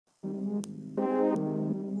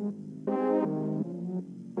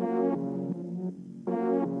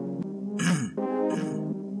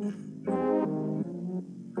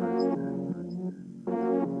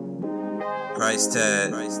Price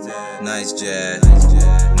tag, nice jag,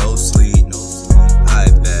 no sleep,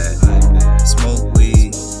 iPad, smoke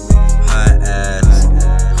weed, high ass,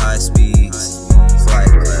 high speeds, flight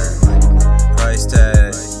class. Price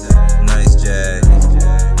tag, nice jag,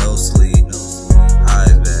 no sleep,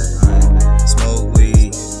 iPad, smoke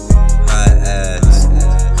weed, high ass,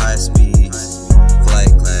 high speeds, flight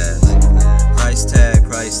class. Price tag,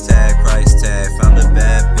 price tag, price tag. Found a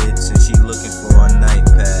bad bitch and she looking for a night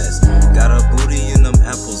pass. Got a booty in them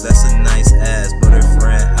apples, that's a nice ass. But her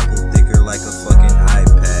friend apple thicker like a fucking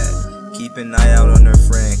iPad. Keep an eye out on her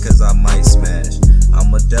friend cause I might smash.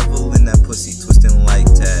 I'm a devil in that pussy twisting like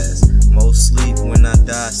Taz. Most sleep when I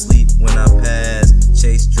die, sleep when I pass.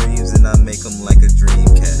 Chase dreams and I make them like a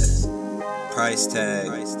dreamcast. Price tag,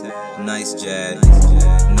 nice jag,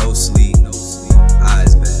 no sleep,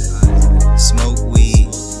 eyes bad. Smoke weed,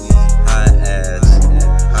 high ass,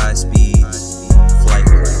 high speed, flight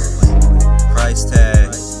class. Price tag,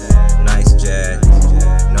 nice jag,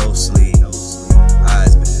 no sleep,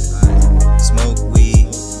 eyes bad. Smoke weed,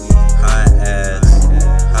 high ass,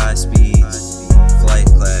 high speed, flight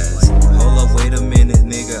class. Hold up, wait a minute,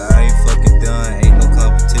 nigga, I ain't fucking done. Ain't no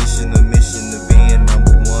competition or mission to being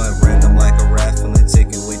 #1. Random like a raffling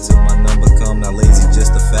ticket, wait till my number come. Not lazy,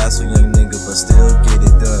 just a fast young nigga, but still get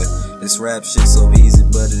it done. This rap shit so easy,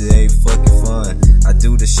 but it ain't fucking fun. I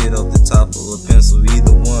do the shit off the top of a pencil,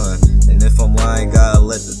 either one. And if I'm lying, gotta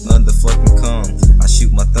let the thunder fucking come. I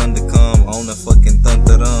shoot my thunder come on the fucking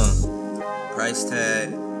thunder dun. Price tag,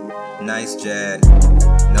 nice jag,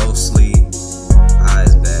 no sleep,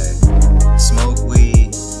 eyes bad. Smoke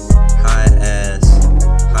weed, high ass,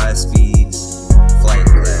 high speeds, flight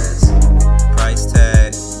class. Price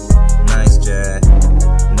tag, nice jag,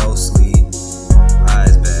 no sleep,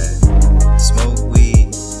 eyes bad. Smoke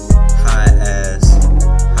weed, high ass,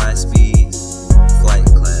 high speeds, flight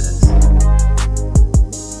class.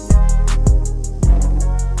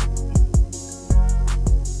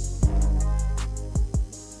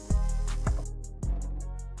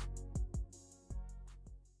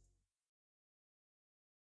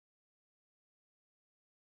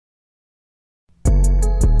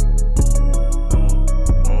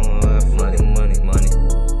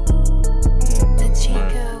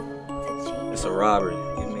 It's a robbery.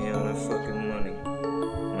 Give me all that fucking money.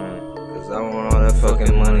 Cause I want all that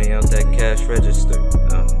fucking money out that cash register.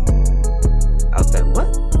 Out that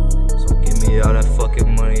what? So give me all that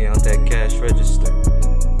fucking money out that cash register.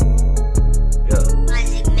 Yeah.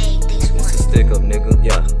 It's a stick up, nigga.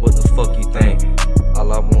 Yeah, what the fuck you think?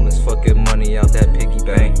 All I want is fucking money out that piggy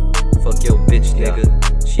bank. Fuck your bitch, nigga.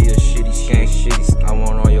 She a shitty skank. I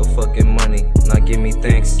want all your fucking money. Now give me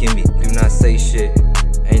thanks. Do not say shit.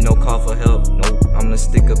 Ain't no call for help, nope. I'm the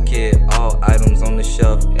stick up kid, all items on the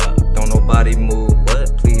shelf. Yeah. Don't nobody move,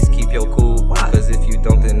 what? Please keep your cool. Why? Cause if you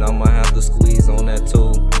don't, then I'ma have to squeeze on that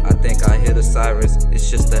tool. I think I hear the sirens, it's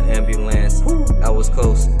just the ambulance. Woo. That was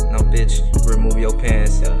close, now bitch, remove your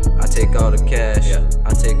pants. Yeah. I take all the cash,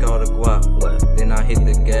 I take all the guap. What? Then I hit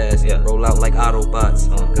the gas, roll out like Autobots.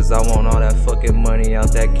 Cause I want all that fucking money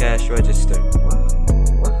out that cash register.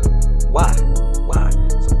 Why?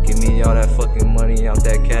 Give me all that fucking money out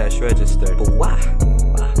that cash register. But why?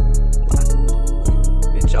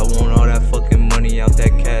 Bitch, I want all that fucking money out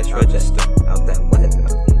that cash register. Out that what?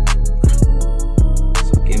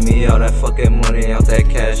 So give me all that fucking money out that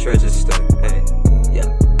cash register. Hey, yeah.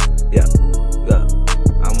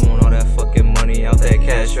 I want all that fucking money out that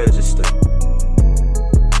cash register.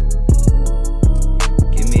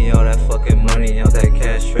 Give me all that fucking money out that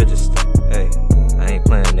cash register. Hey, I ain't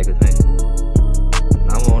playing, nigga. Hey.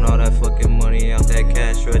 I want all that fucking money out that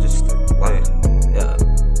cash register. Why? Yeah.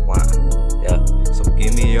 So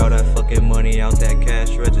give me all that fucking money out that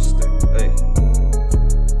cash register. Hey.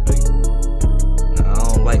 Now I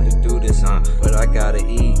don't like to do this, but I gotta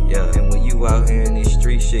eat. Yeah. And when you out here in these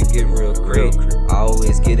streets, shit get real great. I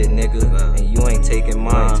always get it, nigga, and you ain't taking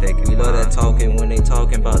mine. We love that talking when they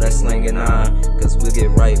talking about that slinging on. Cause we'll get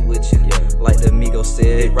right with you. Like the amigo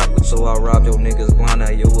said. So I rob your niggas blind, now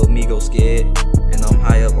your amigo scared. And I'm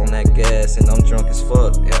high up on that gas, and I'm drunk as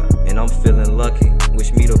fuck. And I'm feeling lucky,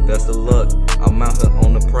 wish me the best of luck. I'm out here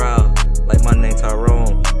on the prowl, like my name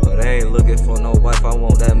Tyrone. But I ain't looking for no wife, I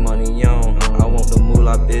want that money young. I want the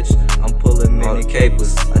moolah, bitch, I'm pulling many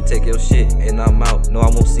capers. I take your shit and I'm out, no I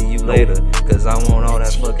won't see you later. Cause I want all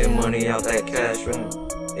that fucking money out that cash register.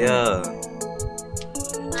 Yeah.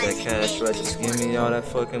 That cash register. Give me all that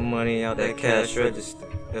fucking money out that cash register.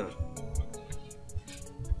 Yeah.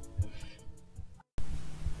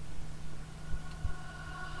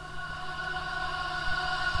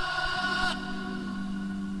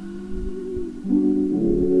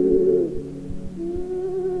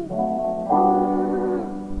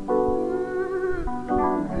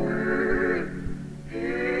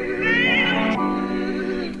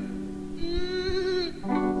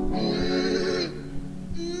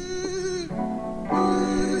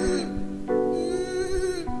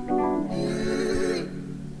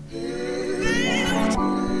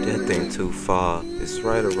 too far, it's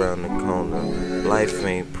right around the corner. Life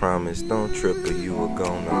ain't promised, don't trip or you a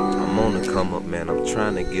goner. I'm on the come up, man, I'm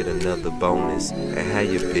trying to get another bonus. And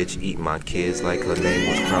have your bitch eat my kids like her name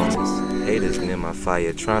was Cronus. Haters near my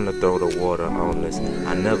fire, trying to throw the water on us.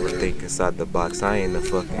 I never think inside the box, I ain't a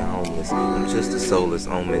fucking homeless. I'm just a soulless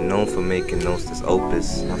omen, known for making notes this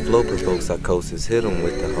opus. My flow provokes psychosis, hit them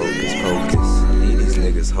with the hocus pocus. Leave these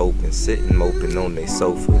niggas hoping, sitting moping on they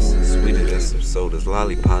sofas. Sweeter than some sodas,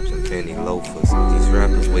 lollipops and penny loafers. These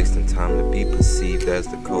rappers wasting time to be perceived as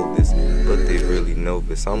the coldest, but they really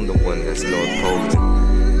novice. I'm the one that's North Poland.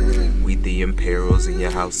 We the imperils in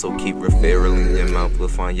your house, so keep referral in your mouth. We'll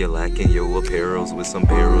find you lacking your apparels with some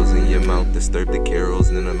barrels in your mouth. Disturb the carols,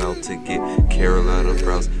 then I'm out to get Carol out of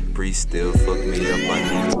browse. Breathe still, fuck me up,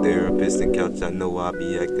 I need a therapist and couch. I know I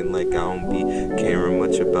be acting like I don't be caring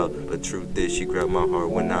much about, but truth is she grabbed my heart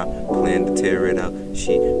when I planned to tear it out.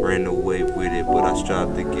 She ran away with it, but I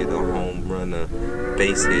strive to get a home runner.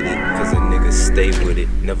 Base hit it, cause a nigga stay with it.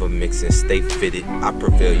 Never mixing, stay fitted. I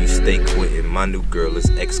prevail, you stay quitting. My new girl is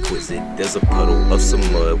exquisite. There's a puddle of some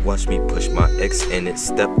mud, watch me push my ex in it.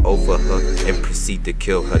 Step over her and proceed to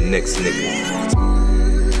kill her next nigga.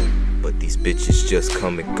 But these bitches just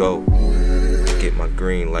come and go. I get my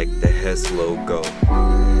green like the Hess logo.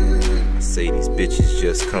 I say these bitches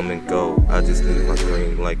just come and go. I just need my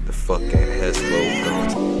green like the fucking Hess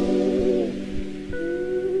logo.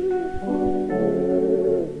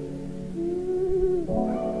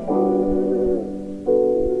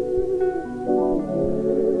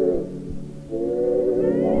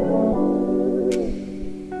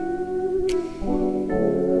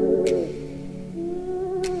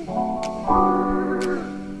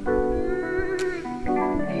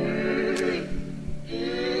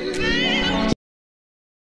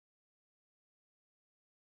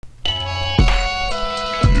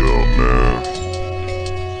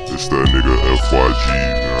 It's that nigga FYG,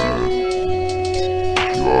 man.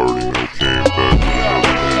 You already know, came back with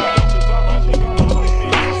another hit.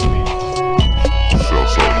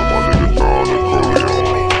 Shouts out to my nigga Donn and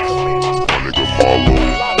Cxrleone, my nigga Malo,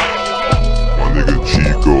 my nigga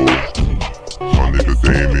Chico, my nigga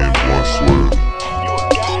Damien Bluntworth,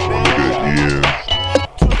 my nigga Ian,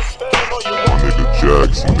 my nigga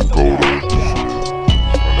Jackson Dakota,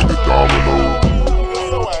 my nigga Domino.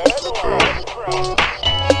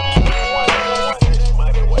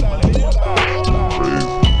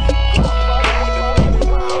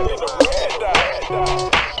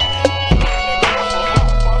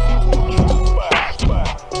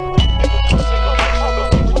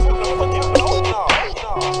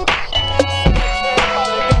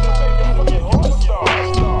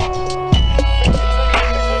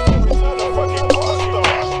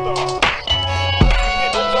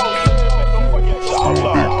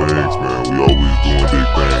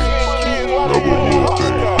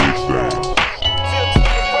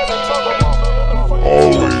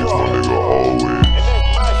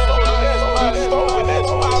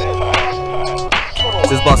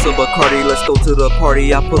 Just bought some Bacardi, let's go to the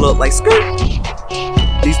party. I pull up like Skrrt.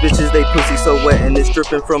 These bitches, they pussy so wet and it's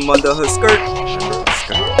dripping from under her skirt.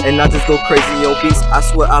 And I just go crazy on beats, I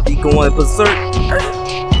swear I be going berserk.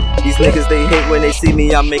 These niggas, they hate when they see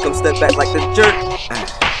me, I make them step back like the jerk.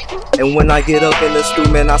 And when I get up in the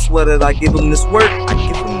stew, man, I swear that I give them this work.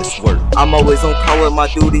 I'm always on call with my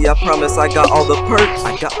duty, I promise I got all the perks.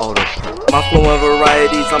 My flow and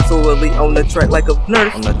varieties, I'm so elite on the track like a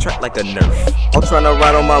nerf. I'm tryna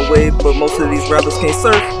ride on my wave, but most of these rappers can't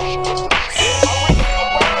surf.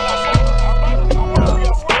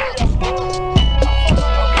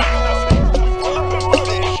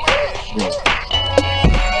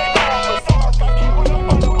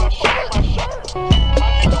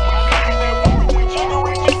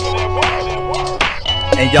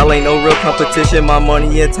 And y'all ain't no real competition, my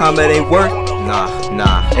money and time it ain't worth.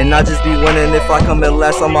 Nah. And I just be winning, if I come in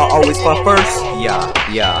last, I'ma always find first. Yeah.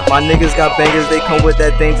 My niggas got bangers, they come with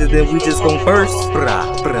that danger, then we just gon' burst.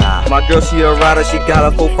 My girl, she a rider, she got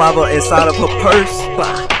a 4-5er inside of her purse.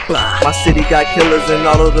 My city got killers and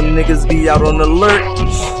all of them niggas be out on alert.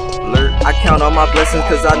 I count on my blessings,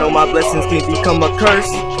 cause I know my blessings can become a curse.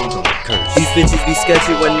 These bitches be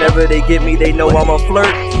sketchy, whenever they get me, they know I'm a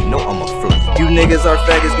flirt. You niggas are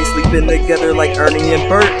faggots, be sleeping together like Ernie and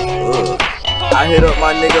Bert. I hit up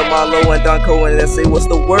my nigga Malo and Donko and they say what's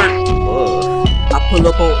the word. I pull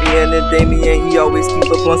up on Ian and Damien, he always keep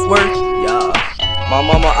a blunt's worth. My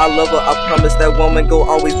mama, I love her, I promise that woman gon'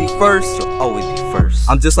 always be first.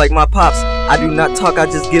 I'm just like my pops, I do not talk, I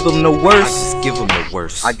just give them the worst.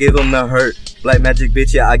 I give them the hurt. Black magic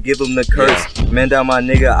bitch, yeah, I give them the curse. Man down my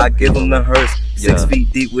nigga, I give them the hearse. 6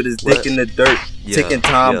 feet deep with his dick in the dirt. Ticking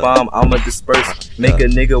time bomb, I'ma disperse. Make a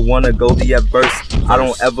nigga wanna go the adverse. I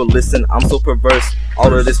don't ever listen, I'm so perverse.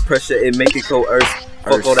 All of this pressure, it make it coerce.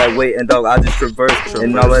 Fuck all that weight and dog, I just traverse.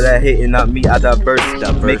 And all of that hating, not me, I diverse.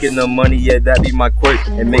 Making the money, yeah, that be my quirk.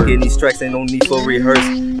 And making these tracks, ain't no need for rehearse.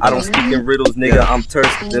 I don't speak in riddles, nigga, I'm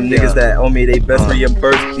terse. Them niggas that owe me, they best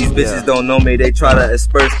reimburse. These bitches don't know me, they try to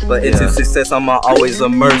asperse. But into success, I'ma always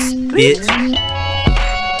immerse, bitch.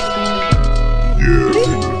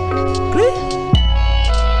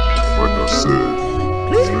 Like I said,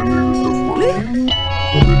 that nigga definitely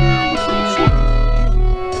coming in with that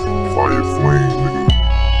fucking fire flame, nigga.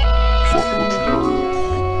 Fuck what you heard,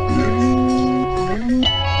 bitch.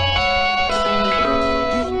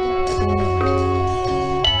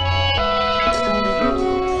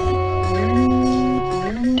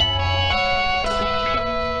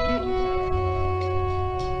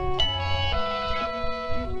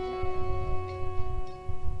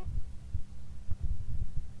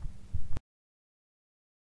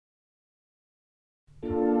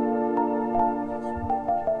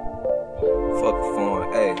 Fuck foreign,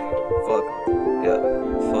 ayy, fuck,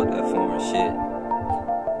 fuck that foreign shit.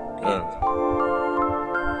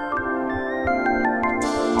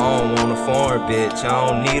 I don't want a foreign bitch, I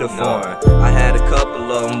don't need a foreign. I had a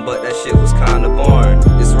couple of them, but that shit was kinda boring.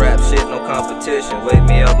 This rap shit, no competition, wake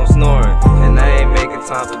me up, I'm snoring. And I ain't making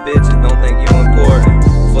time for bitches, don't think you important.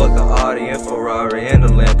 Fuck the Audi and Ferrari and the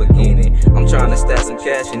Lamborghini. I'm trying to stack some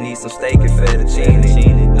cash and eat some steak and fettuccine.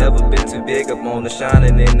 Never been too big up on the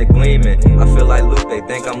shining and the gleaming. I feel like Lupe,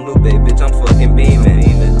 think I'm Lupe, bitch, I'm fucking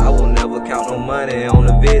beaming. I will never count no money on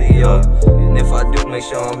the video. And if I do, make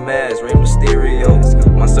sure I'm masked, Rey Mysterio.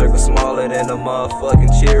 My circle smaller than a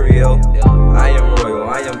motherfucking Cheerio. I am royal,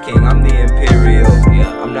 I am king, I'm the imperial.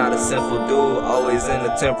 I'm not a simple dude, always in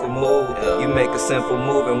a temporal mood. You make a simple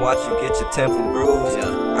move and watch you get your temple bruised.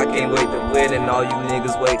 I can't wait to win and all you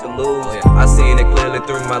niggas wait to lose. I seen it clearly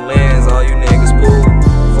through my lens, all you niggas pool.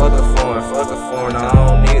 Fuck a foreign, I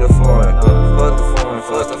don't need a foreign. Fuck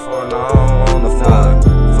a foreign, I don't want a foreign.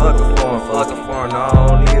 Fuck a foreign, I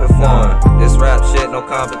don't need a foreign. This rap shit, no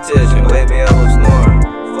competition, wake me up, I'm snoring.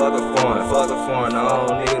 Fuck a foreign, I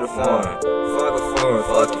don't need a foreign. Fuck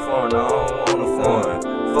a foreign, I don't want a foreign.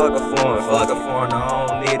 Fuck a foreign, I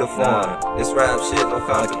don't need a foreign. This rap shit, no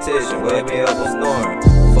competition, wake me up, I'm snoring.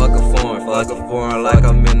 Fuck a foreign like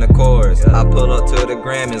I'm in the chorus. I pull up to the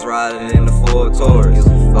Grammys riding in the Ford Taurus.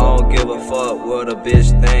 I don't give a fuck what a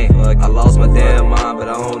bitch think. I lost my damn mind, but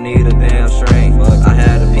I don't need a damn string. I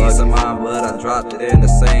had a piece of mind, but I dropped it in the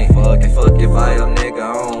sink. And fuck if I a nigga,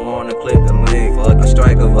 I don't wanna click the link. I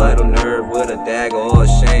strike a vital nerve with a dagger or a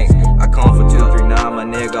shank. I come for 239, my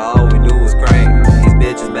nigga, all we do is crank. These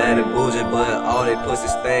bitches bad and bougie, but all they pussy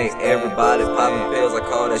stinks. Everybody popping pills, I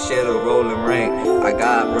call that shit a rolling ring. I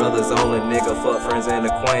got brothers only, nigga, fuck friends and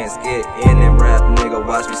acquaintance. Get in and rap, nigga,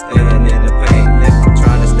 watch me stand in the paint. I'm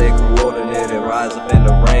trying to stay coordinated and rise up in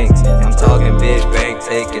the ranks. I'm talking big bank,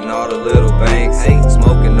 taking all the little banks.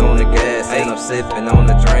 Smoking on the gas and I'm sipping on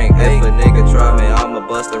the drink. If a nigga try me, I'ma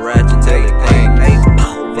bust a ratchet till it clink.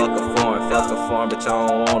 Fuck a foreign, bitch, I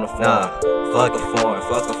don't want a foreign. Fuck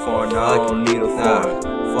a foreign, no, I don't need a foreign.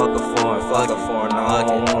 Fuck a foreign, no, I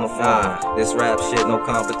don't want a foreign. This rap shit, no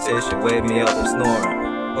competition, wake me up, I'm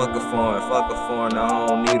snoring. Fuck a foreign, I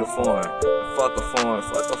don't need a foreign. Fuck a foreign,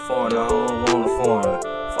 I don't want a foreign.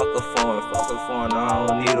 Fuck a foreign, I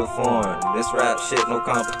don't need a foreign. This rap shit, no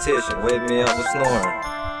competition, wake me up, I'm snoring.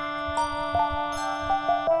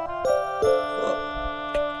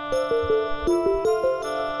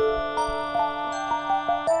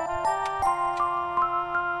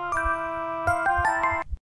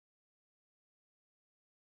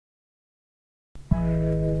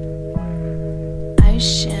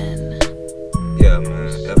 Yeah, man,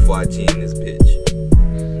 FYG in this bitch.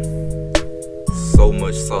 So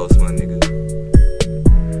much sauce, my nigga.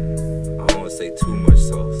 I don't wanna say too much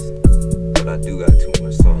sauce, but I do got too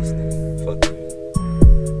much sauce, nigga. Fuck you.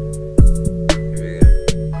 Here we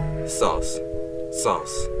go. Sauce,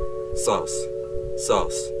 sauce, sauce,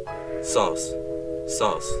 sauce, sauce,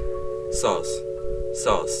 sauce, sauce,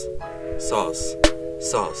 sauce, sauce,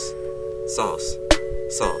 sauce, sauce,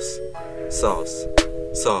 sauce, sauce,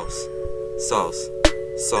 sauce, sauce,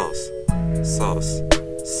 sauce, sauce,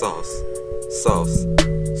 sauce, sauce,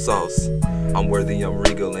 sauce. I'm worthy, I'm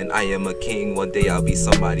regal, and I am a king. One day I'll be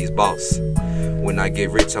somebody's boss. When I get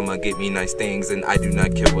rich, I'ma get me nice things, and I do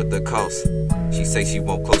not care what the cost. She say she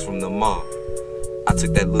want clothes from the mall. I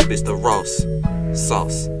took that little bitch to Ross.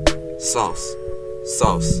 Sauce, sauce,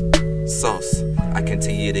 sauce, sauce. I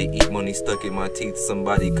continue to eat money stuck in my teeth.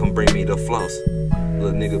 Somebody come bring me the floss.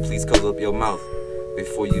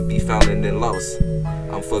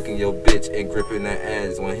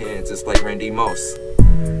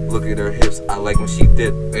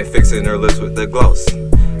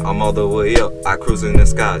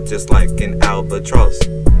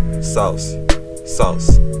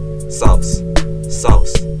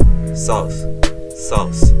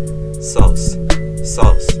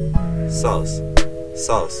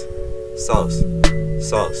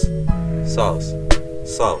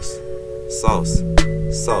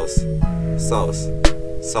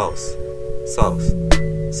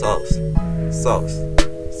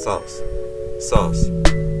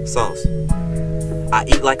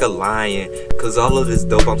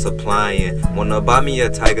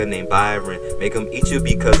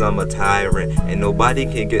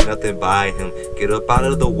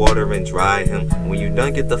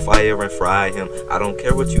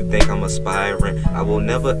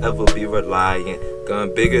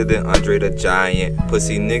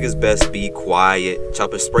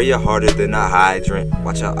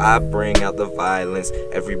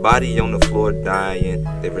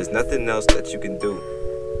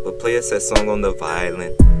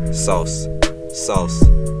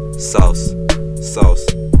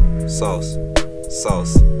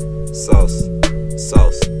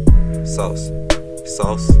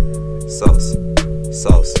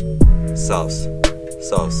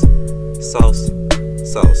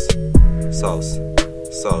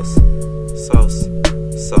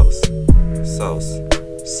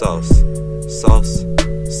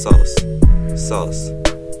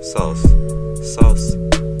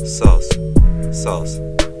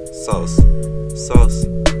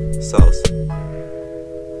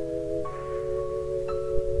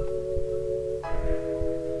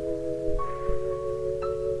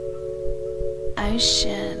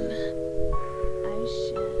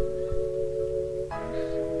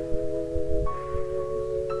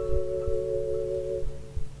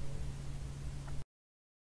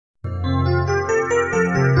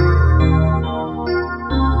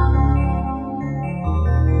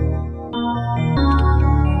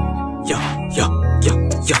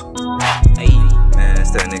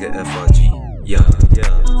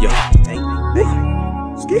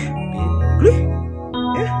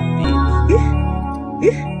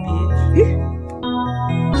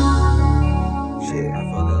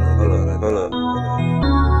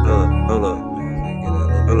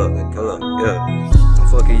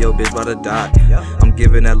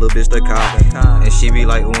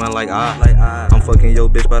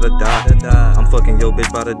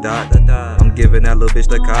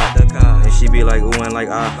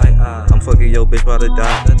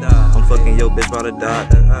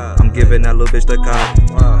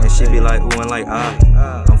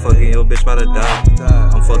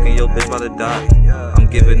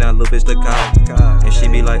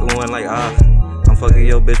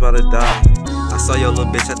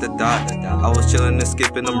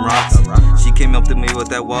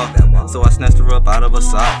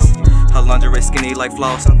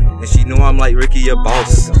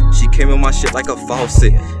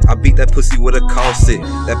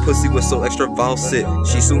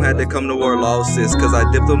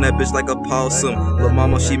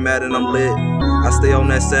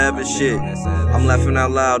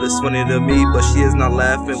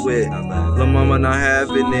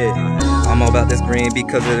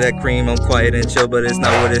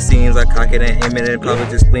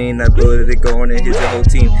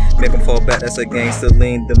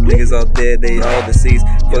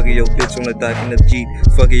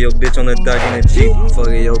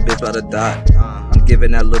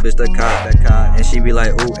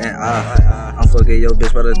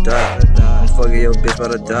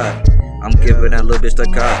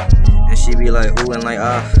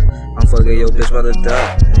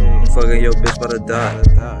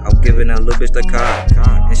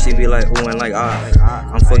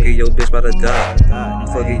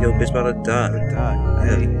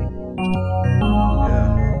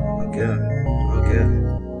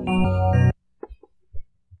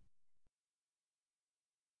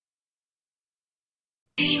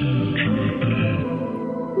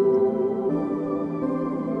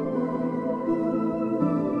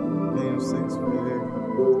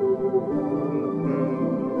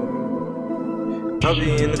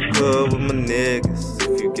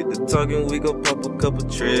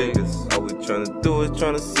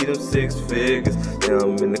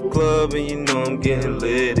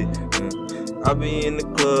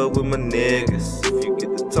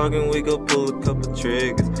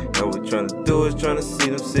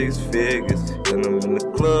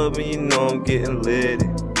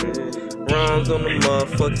 rhymes on the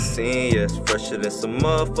motherfucking scene, yes. Fresher than some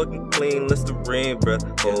motherfucking clean Listerine, bruh.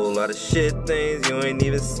 Whole lot of shit things you ain't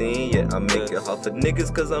even seen yet. I make it hard for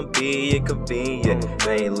niggas cause I'm being convenient.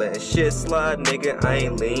 I ain't letting shit slide, nigga, I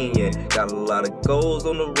ain't lenient. Got a lot of goals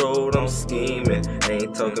on the road, I'm scheming. I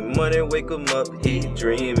ain't talking money, wake him up, he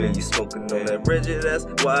dreaming. You smoking on that Reggie, that's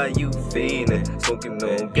why you feeding. Smoking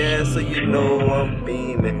on gas, so you know I'm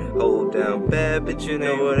beaming. Hold down bad, bitch, you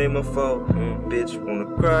know it ain't my fault. Bitch wanna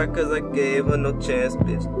cry cause I gave her no chance.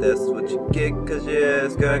 Bitch, that's what you get cause your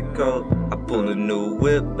ass got caught. I pulled a new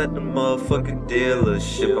whip at the motherfucking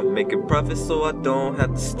dealership. I'm making profit so I don't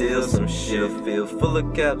have to steal some shit. I feel full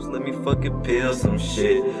of caps, let me fucking peel some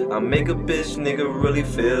shit. I make a bitch nigga really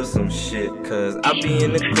feel some shit. Cause I be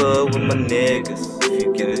in the club with my niggas. If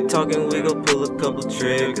you get it talking, we gon' pull a couple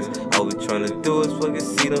triggers. All we tryna do is fucking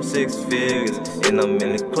see them 6 figures. And I'm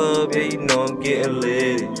in the club, yeah, you know I'm getting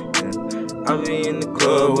litty. I be in the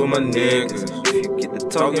club with my niggas. If you get the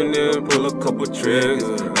talking, then pull a couple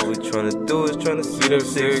triggers. All we tryna do is tryna see them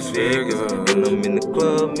 6 figures. And I'm in the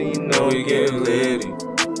club, and you know I'm getting litty.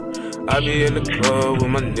 I be in the club with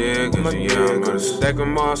my niggas, yeah, I'm gonna stack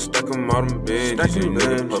 'em all them bitches.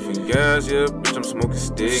 Nigga puffin' gas, yeah, bitch, I'm smoking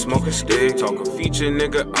stick. Talkin' feature,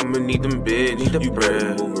 nigga, I'ma need them bitch. You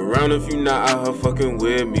better move around if you not out here fucking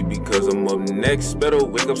with me, because I'm up next, better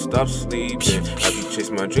wake up, stop sleeping. I be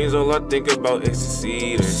chasing my dreams, all I think about is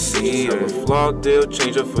succeeding. I'm a flawed deal,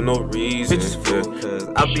 change up for no reason. Cause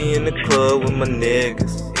I be in the club with my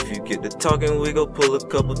niggas. If you get the talking, we gon' pull a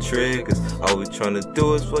couple triggers. All we tryna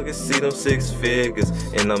do is fucking see them 6 figures.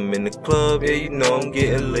 And I'm in the club, yeah, you know I'm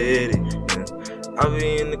getting litty. I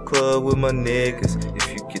be in the club with my niggas.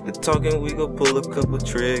 If you get the talking, we gon' pull a couple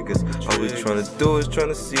triggers. All we tryna do is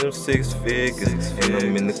tryna see them 6 figures. And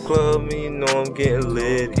I'm in the club, and you know I'm getting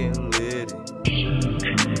litty.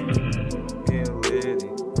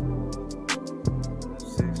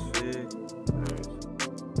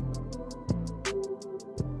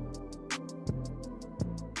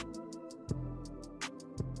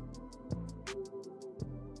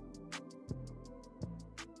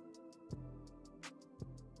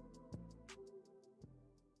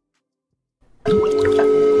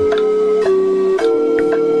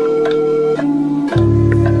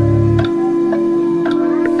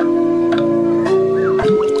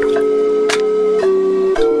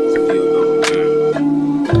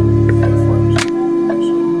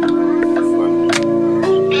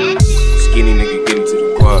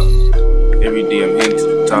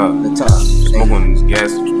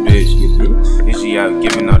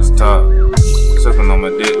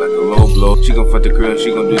 She gon' fuck the girl, she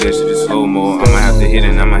gon' do that shit in slow mo. I'ma have to hit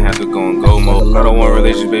it, I'ma have to go and go mode. I don't want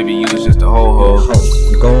relations, baby, you was just a ho-ho.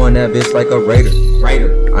 Go on that bitch like a raider.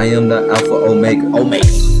 I am the alpha omega.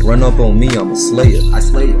 Run up on me, I'm a slayer.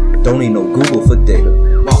 Don't need no Google for data.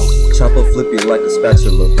 Chopper flip you like a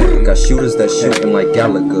spatula. Got shooters that shootin' like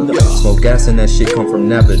Gallagher. Smoke gas and that shit come from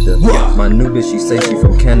Nevada. My new bitch, she say she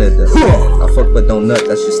from Canada. I fuck but don't nut,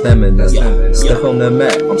 that's your stamina. Step on the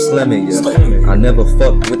mat, I'm slamming ya. I never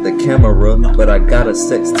fuck with the camera, but I got a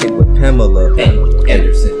sex tape with Pamela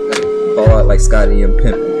Anderson. Ball out like Scotty and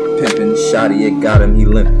pimpin'. Shotty, it got him, he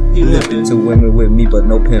limpin'. 2 women with me, but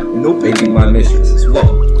no pimpin'. They be my mistress.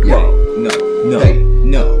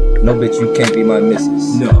 No, bitch, you can't be my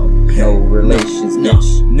missus. No relations,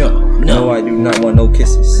 bitch. No, I do not want no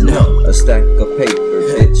kisses. A stack of paper,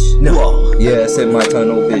 bitch. Yeah, it's in my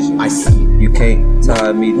tunnel vision. I see you can't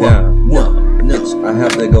tie me down. Bitch, I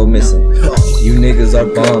have to go missing. You niggas are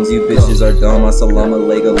bombs, you bitches are dumb. Assalamu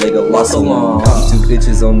alaikum, wassalam. 2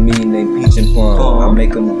 bitches on me named Peach and Plum. I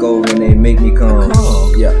make them go when they make me come.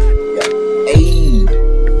 Yeah. Ayy.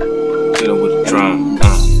 Hit him with a drum,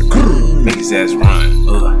 make his ass run.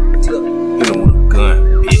 Hit him with a gun,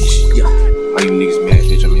 bitch. Why you niggas mad,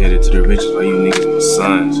 bitch? I'm headed to the riches. Why you niggas my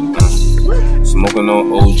sons? Smoking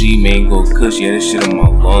on OG mango kush, yeah, this shit on my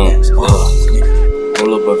lungs.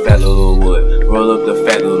 Roll up a fat little wood. Roll up the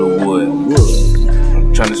fat little wood.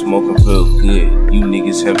 I'm tryna smoke and feel good. You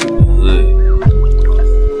niggas helping the hood.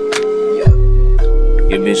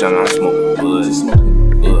 Yeah, bitch, I'm not smoking bud.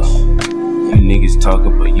 You niggas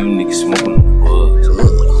talking, but you niggas smoking the bud.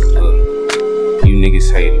 You niggas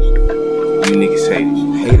haters.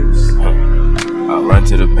 I run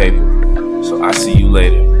to the paper, so I see you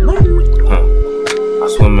later. I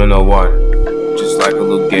swim in the water, just like a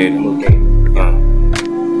little gator.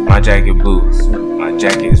 My jacket blue, my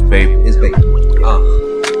jacket is baby.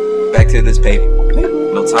 Back to this paper.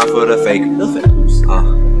 No time for the fake.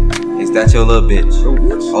 Is that your little bitch?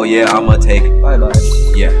 Oh yeah, I'ma take it. Bye.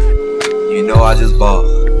 Yeah, you know I just ball.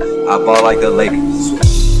 I ball like the Lakers.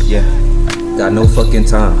 Yeah, got no fucking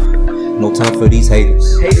time. No time for these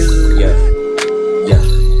haters. Yeah, yeah.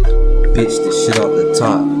 Bitch, this shit off the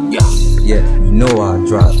top. Yeah, you know I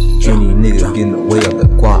drop. Any nigga getting away of the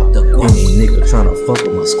guap. Any nigga tryna fuck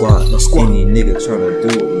with my squad. Any nigga tryna do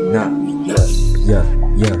what we not.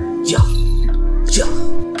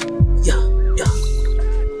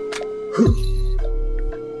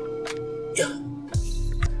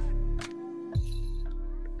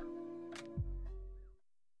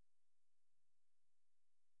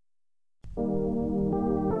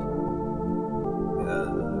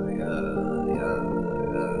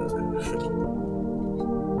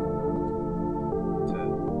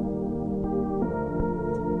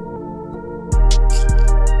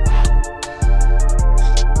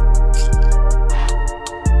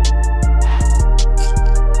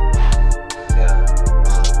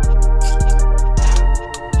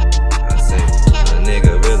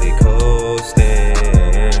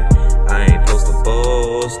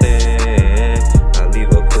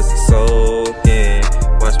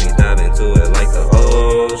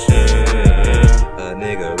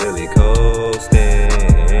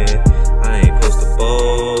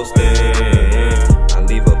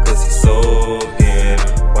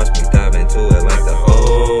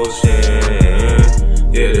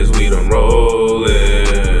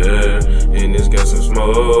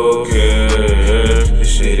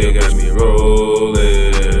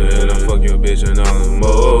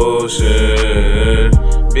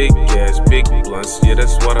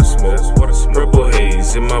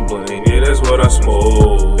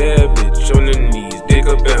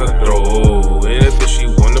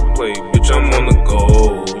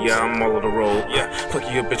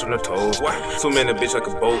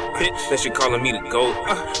 That she calling me the GOAT.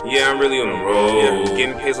 Yeah, I'm really on the road.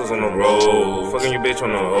 Getting pesos on the road. Fucking your bitch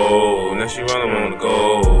on the hoe. Now she running on the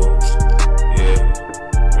go. Yeah,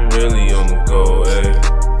 I'm really on the go, ayy.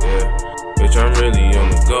 Yeah, bitch, I'm really on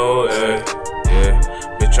the go, ayy. Yeah,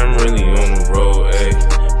 bitch, I'm really on the road, ayy.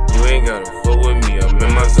 You ain't gotta fuck with me, I'm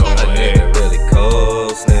in my zone, ayy. A nigga really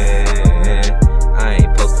coastin'. I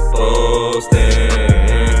ain't supposed to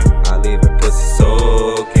postin'. I leave her pussy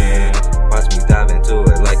soaking. Watch me dive into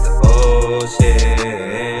it like the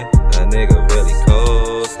ocean. A nigga really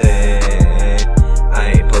coastin'. I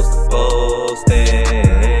ain't supposed to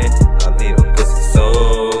postin'. I leave her pussy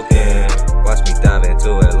soaking. Watch me dive into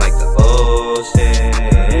it like the ocean.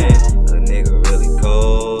 A nigga really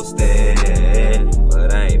coastin', but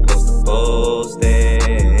I ain't supposed to postin'.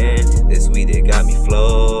 This weed it got me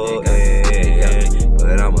floating,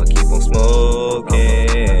 but I'ma keep on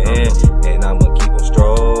smoking, and I'ma keep on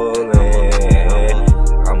strolling.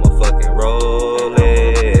 I'ma fucking roll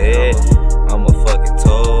it. I'ma fucking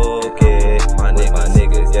toke it. My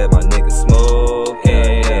niggas, yeah, my niggas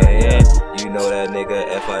smoking. You know that nigga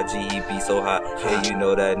FIG, he be so hot. Yeah, you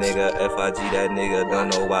know that nigga FIG, that nigga don't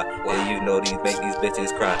know why. Yeah, you know these make these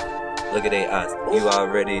bitches cry. Look at their eyes, you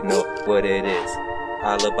already know what it is.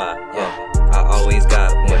 Alibi, yeah. I always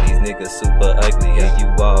got one. These niggas super ugly. Yeah, you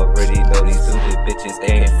already know these stupid bitches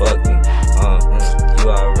can't fuck me. You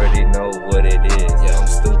already know what it is. Yeah, I'm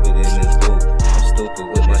stupid in this booth. I'm stupid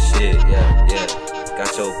with my shit. Yeah.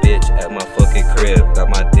 Got your bitch at my fucking crib. Got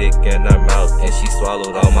my dick in her mouth and she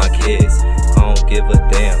swallowed all my kids. I don't give a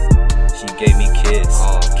damn. She gave me kiss.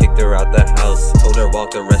 Kicked her out the house. Told her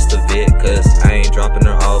walk the rest of it. Cause I ain't dropping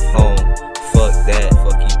her off home. Fuck that.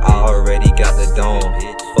 I already got the dome.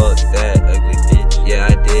 Fuck that, ugly bitch. Yeah,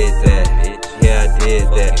 I did that. Yeah, I did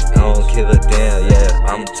that. I don't give a damn. Yeah,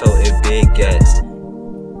 I'm toting big gas.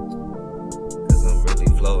 Cause I'm really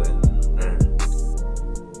flowing.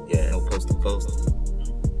 Yeah, no post to post.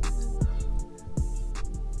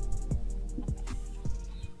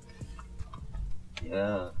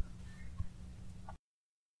 Yeah.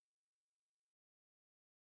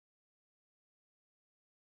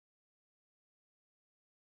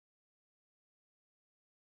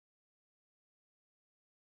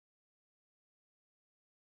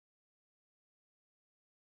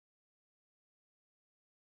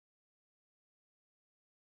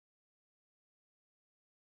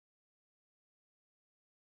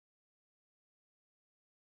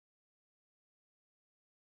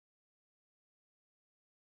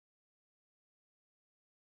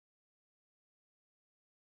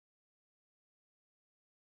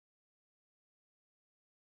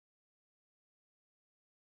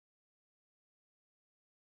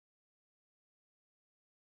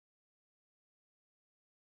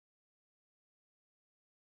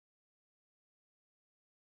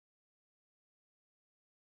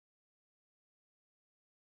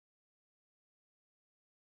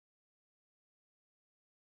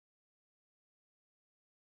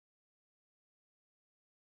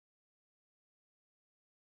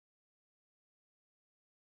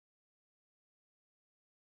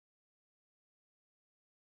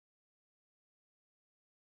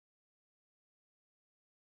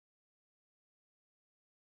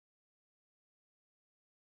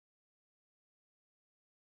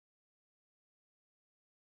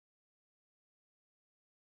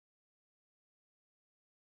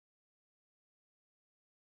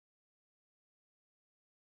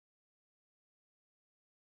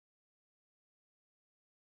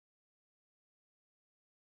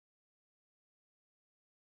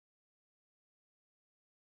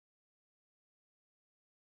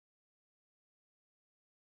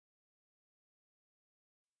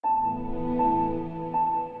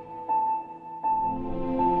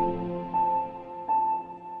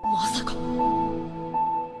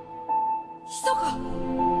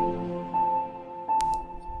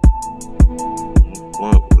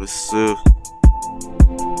 sip.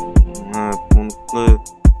 Up on the clip.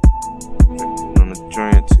 Drinking on the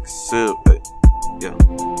drink, take a sip. Hey, yeah.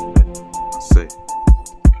 I say.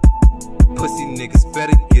 Pussy niggas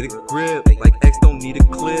better get a grip. Like X don't need a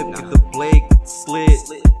clip. Get the blade, get the slit.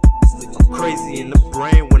 I'm crazy in the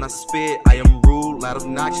brain when I spit. I am rude, loud,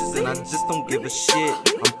 obnoxious, and I just don't give a shit.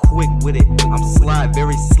 I'm quick with it, I'm sly,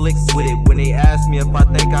 very slick with it. When they ask me if I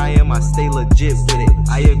think I am, I stay legit with it.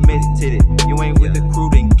 I admit it, you ain't with the crew,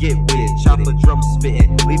 then get with it. Chopper drum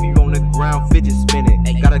spitting, leave you on the ground, fidget spinning.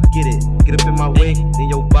 Gotta get it, get up in my way, then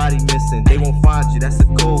your body missing. They won't find you, that's a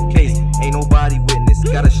cold case, ain't nobody witness.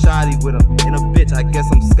 Got a shotty with him, and a bitch, I guess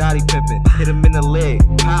I'm Scotty pimping. Hit him in the leg,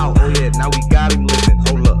 pow, oh yeah, now we got him living.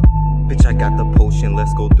 Hold up. Bitch, I got the potion,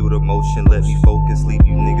 let's go through the motion. Let me focus, leave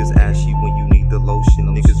you niggas ashy when you need the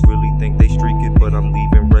lotion. Niggas really think they streak it, but I'm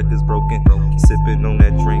leaving records broken. Sipping on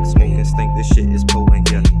that drink, smoking stink, this shit is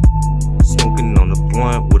potent, yeah. Smoking on the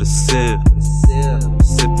blunt with a sip.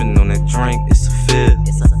 Sipping on that drink, it's a fib.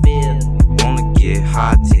 Wanna get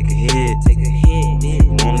high, take a hit.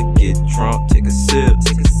 Wanna get drunk, take a sip.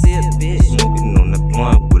 Smoking on the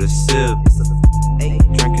blunt with a sip.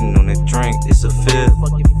 Drinking on that drink, it's a fib.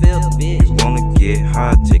 Wanna get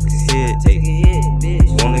high, take a hit.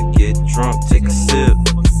 Wanna get drunk, take a sip.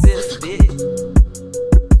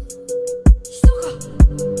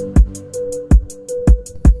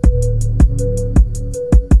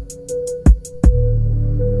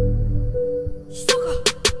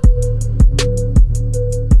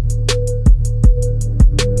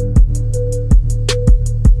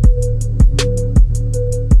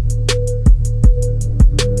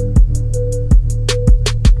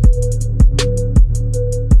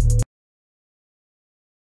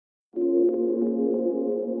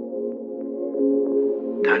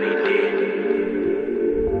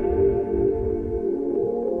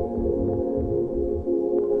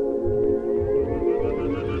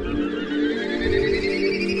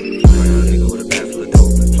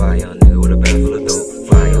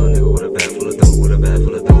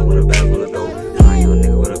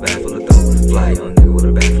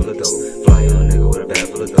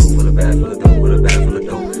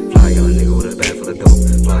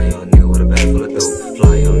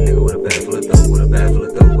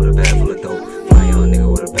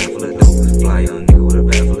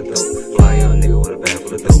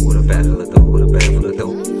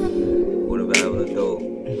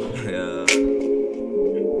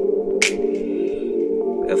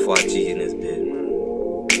 FYG in this bit,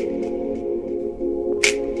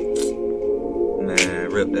 man,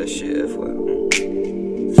 rip that shit,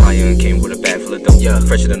 FYG. Fire and came with a bag full of dope, yeah.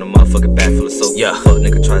 Fresher than a motherfucking bag full of soap, yeah. Fuck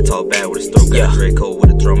nigga try to talk bad with a stroke, got a Draco with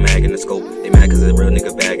a drum mag and a scope. They mad cause it's a real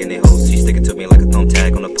nigga bag and they hoes. She sticking to me like a thumb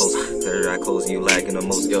tag on a post. Third eye close and you lagging the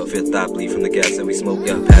most, yeah. Fifth eye bleed from the gas and we smoke,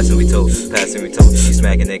 yeah. Passing we toast, passing we toast. She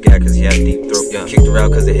smacking that guy cause he had a deep throat, yeah. Kicked her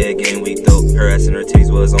out cause her head getting weak though. Her ass and her titties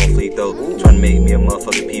was on fleek though. Trying to make me a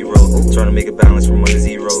motherfucking P-roll. Trying to make a balance from 1 to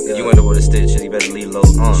 0. You end up with a stitch, you better leave low.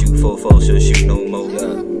 Shoot 4-4, should shoot no more,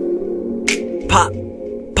 yeah. Pop,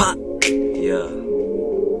 pop, yeah.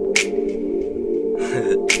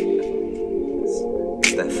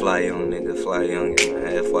 It's that fly young nigga, fly young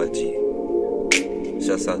man, FYG.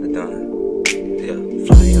 Shouts out to Donn. Yeah,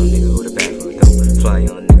 fly young nigga with a bag full of dope. Fly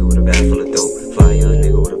young nigga with a bag full of dope. Fly young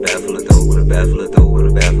nigga with a bag full of dope. With a bag full of dope. With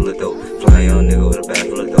a bag full of dope. Fly young nigga with a bag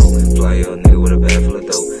full of dope. Fly young nigga with a bag full of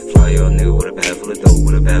dope. Fly young nigga with a bag full of dope.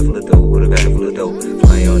 With a bag full of dope. With a bag full of dope.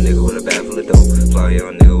 Fly young nigga with a bag full of dope. Fly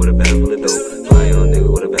young nigga with a bag full of dope. Fly young nigga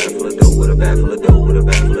with a bag full of dope. With a bag full of dope. With a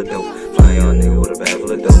bag full of dope. Fly young nigga with a bag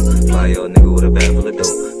full of dope. Fly young nigga with a bag full of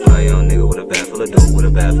dope. Fly young nigga with a bag full of dope. With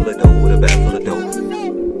a bag full of dope. With a bag full of dope.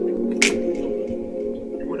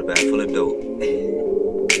 Bag full of dope.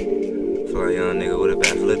 Fly young nigga with a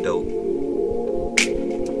bag full of dope.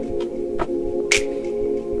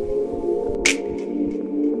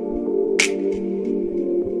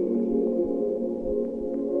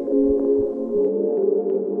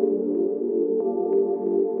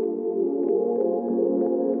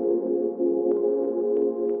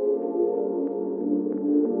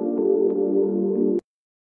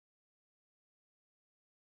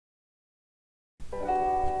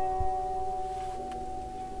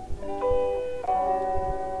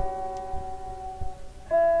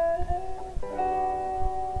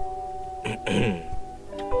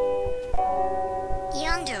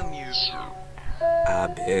 Yondo music.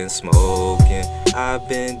 I've been smoking, I've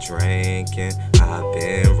been drinking, I've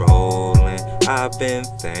been rolling, I've been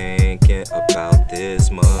thinking about this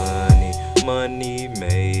money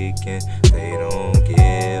making. They don't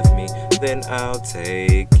give me, then I'll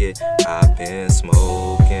take it. I've been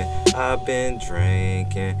smoking, I've been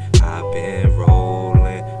drinking, I've been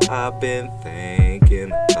rolling, I've been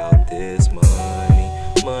thinking about this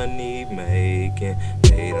money making.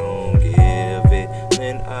 They don't give it,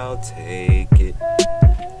 then I'll take it.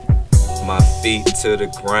 My feet to the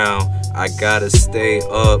ground, I gotta stay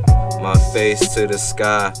up. My face to the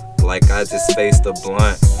sky, like I just faced a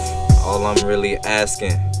blunt. All I'm really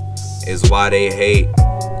asking is why they hate,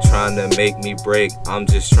 trying to make me break. I'm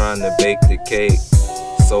just trying to bake the cake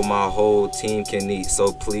so my whole team can eat,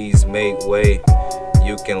 so please make way.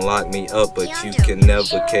 You can lock me up, but you can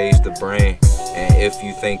never cage the brain. And if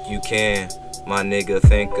you think you can, my nigga,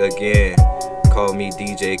 think again. Call me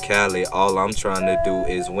DJ Khaled, all I'm trying to do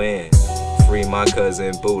is win. Free my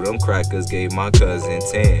cousin Bout, them crackers gave my cousin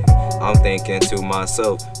 10. I'm thinking to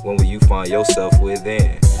myself, when will you find yourself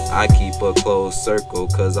within? I keep a close circle,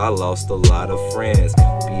 cause I lost a lot of friends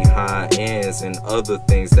behind ends and other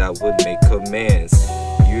things that would make commands.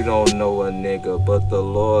 You don't know a nigga, but the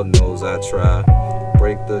Lord knows I try.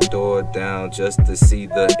 Break the door down just to see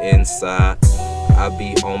the inside. I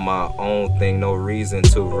be on my own thing, no reason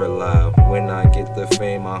to rely. When I get the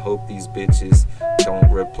fame, I hope these bitches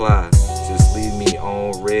don't reply. Just leave me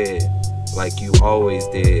on red, like you always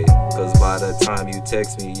did. Cause by the time you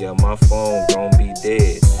text me, yeah, my phone gon' be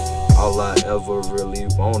dead. All I ever really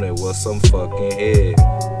wanted was some fucking head.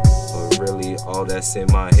 But really all that's in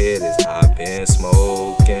my head is I've been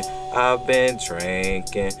smoking, I've been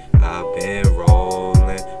drinking, I've been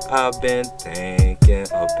rolling, I've been thinking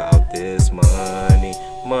about this money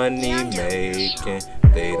making.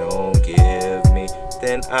 They don't give me,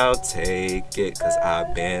 then I'll take it. Cause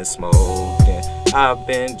I've been smoking, I've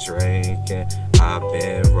been drinking, I've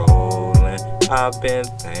been rolling, I've been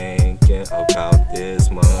thinking about this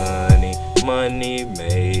money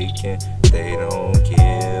making. They don't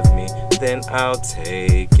give me, then I'll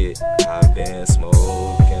take it. I've been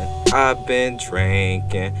smoking, I've been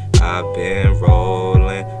drinking, I've been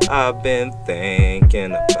rolling, I've been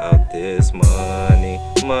thinking about this money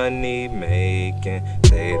making.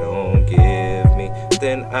 They don't give me,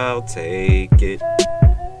 then I'll take it.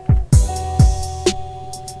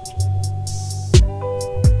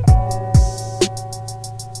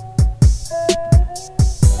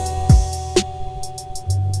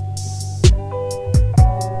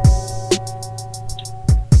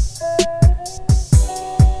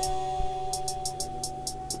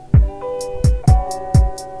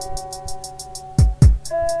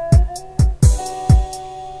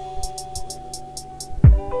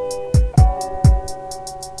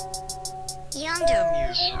 Yondo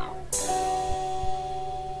music.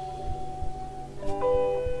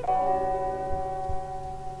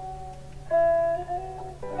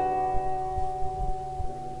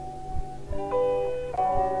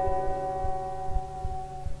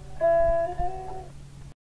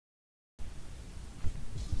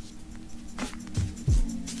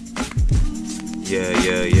 Yeah.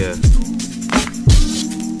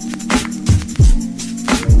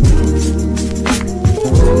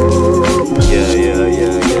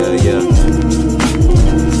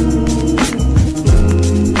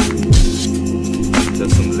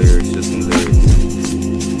 Just some lyrics.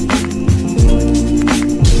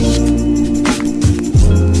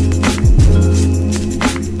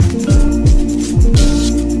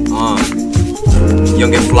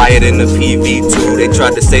 Young and flyer than the PV2. They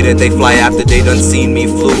tried to say that they fly after they done seen me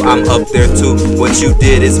flew. I'm up there too. What you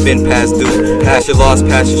did has been past due. Passion lost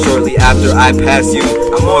passion shortly after I pass you.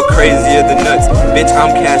 I'm more crazier than nuts, bitch,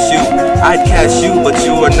 I'm cashew. I'd cash you, but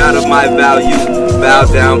you are not of my value. Bow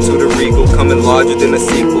down to the regal, coming larger than a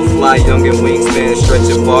sequel. Fly young and wingspan,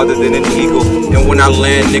 stretching farther than an eagle. And when I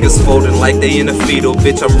land, niggas folding like they in a fetal.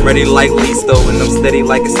 Bitch, I'm ready like Cristo, and I'm steady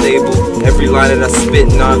like a stable. Every line that I spit,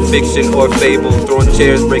 non-fiction or fable. Throwing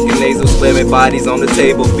chairs, breaking nasals, slamming bodies on the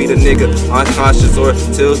table. Beat a nigga unconscious or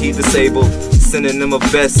till he disabled. Synonym of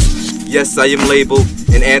best, yes, I am labeled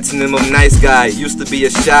an antonym of nice guy. Used to be a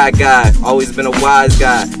shy guy, always been a wise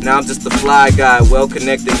guy. Now I'm just a fly guy, well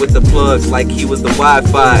connected with the plug like he was the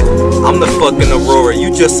Wi-Fi. I'm the fucking Aurora,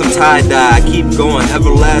 you just some tie-dye. I keep going,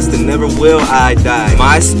 everlasting, never will I die.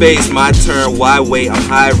 My space, my turn, why wait? I'm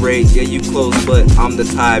high rate, yeah you close, but I'm the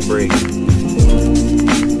tie break.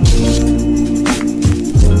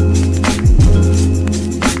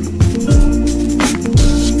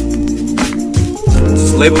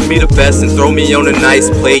 Label me the best and throw me on a nice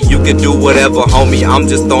plate. You can do whatever, homie, I'm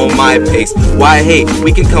just on my pace. Why hate?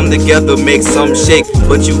 We can come together, make some shake.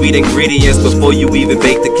 But you eat ingredients before you even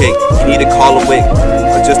bake the cake. You need a call awake,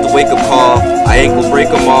 or just a wake up call. I ain't gon' break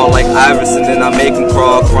them all like Iverson, then I make them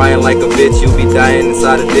crawl. Crying like a bitch, you'll be dying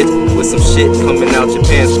inside a ditch with some shit coming out your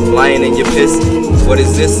pants, lying in your piss. What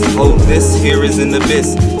is this? Oh, this here is an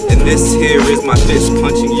abyss, and this here is my fist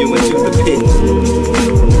punching you into the pit.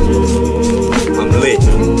 I'm lit,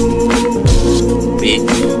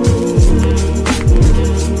 bitch.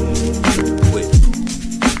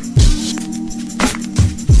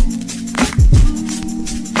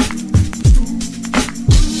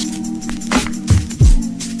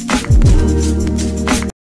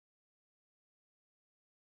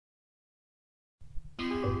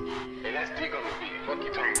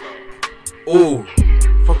 Ooh,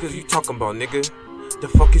 fuck is you talking about, nigga? The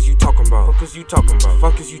fuck is you talking about? Fuck is you talking about?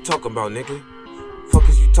 Fuck is you talking about, nigga? Fuck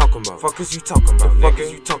is you talking about? Fuck is you talking about? Fuck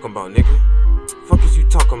is you talking about, nigga? Fuck is you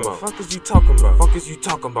talking about? Fuck is you talking about? Fuck is you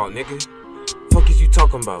talking about, nigga? Fuck is you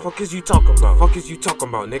talking about? Fuck is you talking about? Fuck is you talking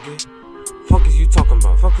about, nigga? Fuck is you talking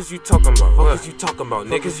about? Fuck is you talking about? Fuck is you talking about?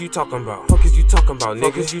 Niggas you talking about? Fuck is you talking about?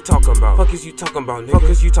 Niggas you talking about? Fuck is you talking about?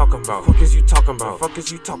 Niggas you talking about? Fuck is you talking about? Fuck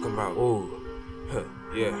is you talking about? Ooh,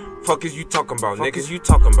 yeah. Fuck is you talking about? Niggas you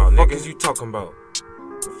talking about? Niggas you talking about?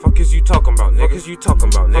 Fuck is you talking about? Niggas you talking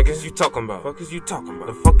about? Niggas you talking about? Fuck is you talking about?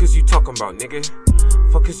 The fuck is you talking about, nigga?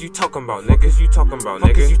 Fuck is you talking about? Niggas you talking about?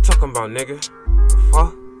 Niggas you talking about, nigga?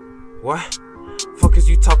 Fuck? What? Fuck is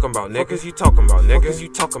you talking about, nigga? Niggas you talking about, niggas you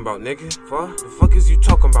talking about, nigga? Fuck? The fuck is you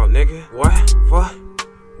talking about, nigga? What? Fuck?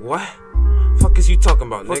 What? Fuck is you talking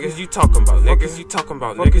about, niggas you talking about, niggas you talking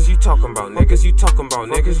about, niggas you talking about, niggas you talking about,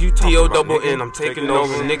 niggas you talking about. T-O-double-N, I'm taking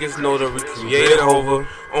over, niggas know the recreated hover.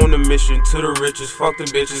 On a mission to the riches, fuck the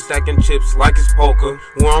bitches, stacking chips like it's poker.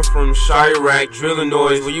 Where I'm from, Chirac, drilling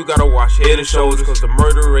noise, where you gotta watch head and shoulders, cause the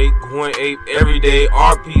murder rate going ape every day.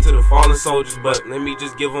 RP to the fallen soldiers, but let me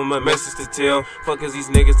just give them a message to tell. Fuck is these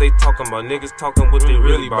niggas they talking about, niggas talking what they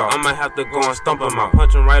really about. I might have to go and stump them out,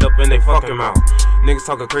 punch them right up in they fucking mouth. Niggas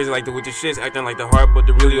talking crazy like the with your shits, acting like the hard, but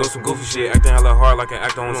they really on some goofy shit. Acting hella hard like an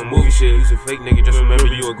actor on some movie shit. Use a fake nigga, just remember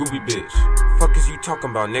you a groupie bitch. Fuck is you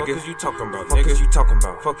talking about, nigga? Fuck is you talking about? Fuck is you talking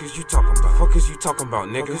about? Fuck is you talking about? Fuck is you talking about,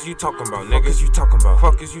 nigga? Fuck is you talking about? Niggas you talking about?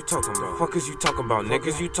 Fuck is you talking about? Fuck is you talking about?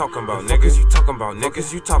 Niggas you talking about? Niggas you talking about?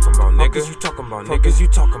 Niggas you talking about? Niggas you talking about? Niggas you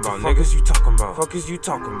talking about? Niggas you talking about? Fuck is you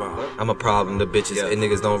talking about? I'm a problem to bitches, and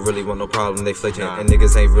niggas don't really want no problem, they flinching. And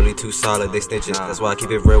niggas ain't really too solid, they snitching. That's why I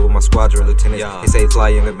keep it real with my squadron lieutenants. They say fly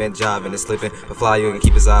in the bench job and it's slipping, but fly you and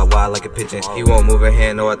keep his eye wide like a pigeon. He won't move a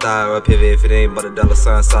hand or a thigh or a pivot if it ain't but a dollar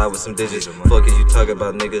sign side with some digits. Fuck is you talking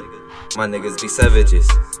about, nigga? My niggas be savages.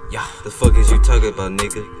 Yeah. The fuck is you talking about,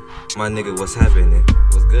 nigga? My nigga, what's happening?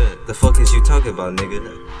 What's good? The fuck is you talking about,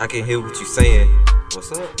 nigga? I can hear what you saying.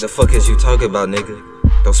 What's up? The fuck is you talking about, nigga?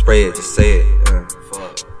 Don't spray it, just say it.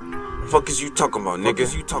 Fuck. Fuck is you talking about,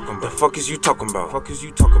 nigga? You talking about? The fuck is you talking about? Fuck is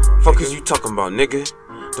you talking about? Fuck is you talking about, nigga?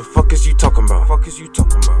 The fuck is you talking about? Fuck is you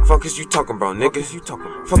talking about? Fuck is you talking about, nigga? You talking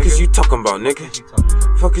about? Fuck is you talking about,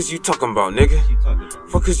 nigga? Fuck is you talking about, nigga?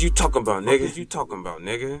 Fuck is you talking about, nigga? You talking about,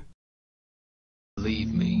 nigga?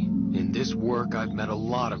 Believe me, in this work I've met a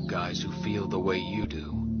lot of guys who feel the way you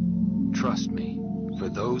do. Trust me, for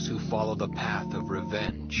those who follow the path of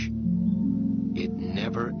revenge, it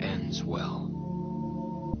never ends well.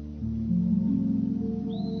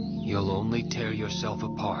 You'll only tear yourself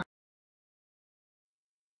apart.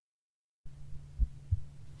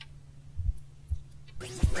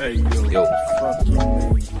 Hey, yo.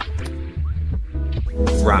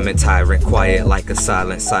 Rhyming tyrant, quiet like a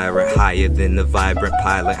silent siren, higher than the vibrant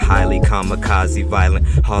pilot, highly kamikaze violent,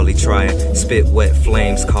 hardly trying, spit wet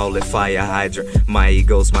flames, call it fire hydrant. My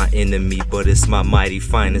ego's my enemy, but it's my mighty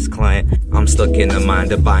finest client. I'm stuck in the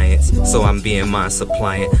mind abeyance, so I'm being mind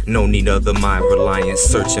suppliant. No need of the mind reliance,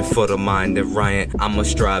 searching for the mind of Ryan. I'm a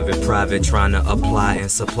striving private, trying to apply and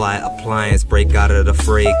supply appliance. Break out of the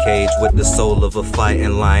frayed cage with the soul of a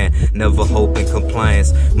fighting lion. Never hoping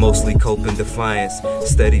compliance, mostly coping defiance.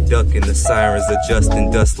 Steady ducking the sirens,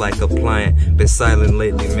 adjusting dust like a pliant. Been silent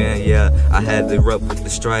lately, man, yeah, I had to erupt with the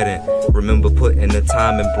strident. Remember putting the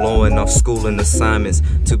time and blowing off school and assignments.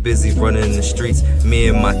 Too busy running in the streets, me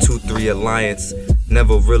and my 2-3 alliance.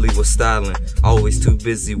 Never really was styling, always too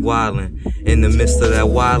busy wildin'. In the midst of that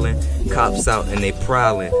wildin', cops out and they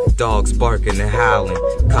prowling. Dogs barking and howling,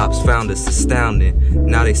 cops found us astounding.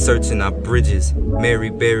 Now they searching our bridges, Mary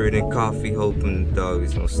buried in coffee, hoping the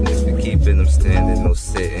dogs don't sniff and keeping them standing, no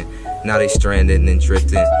sitting. Now they stranded and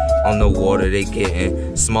drifting, on the water they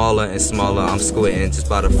getting. Smaller and smaller, I'm squinting, just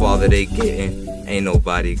by the farther they getting. Ain't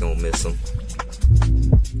nobody gonna miss them.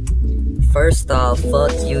 First off,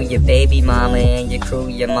 fuck you, your baby mama and your crew,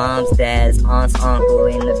 your mom's, dad's, aunt's, uncle,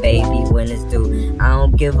 and the baby when it's due. I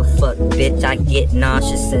don't give a fuck, bitch, I get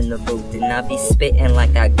nauseous in the booth. And I be spitting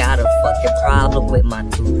like I got a fucking problem with my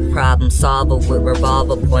tooth. Problem solver with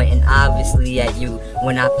revolver pointing obviously at you.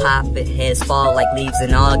 When I pop it, heads fall like leaves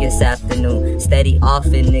in August afternoon. Steady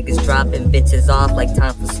offing, niggas dropping bitches off like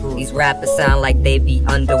time for school. These rappers sound like they be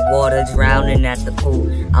underwater, drowning at the pool.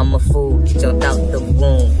 I'm a fool, jumped out the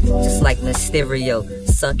womb, just like Mysterio,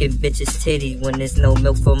 sucking bitches' titties when there's no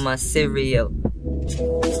milk for my cereal.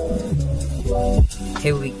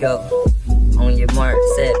 Here we go. On your mark,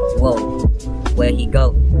 set, whoa, where he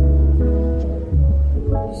go?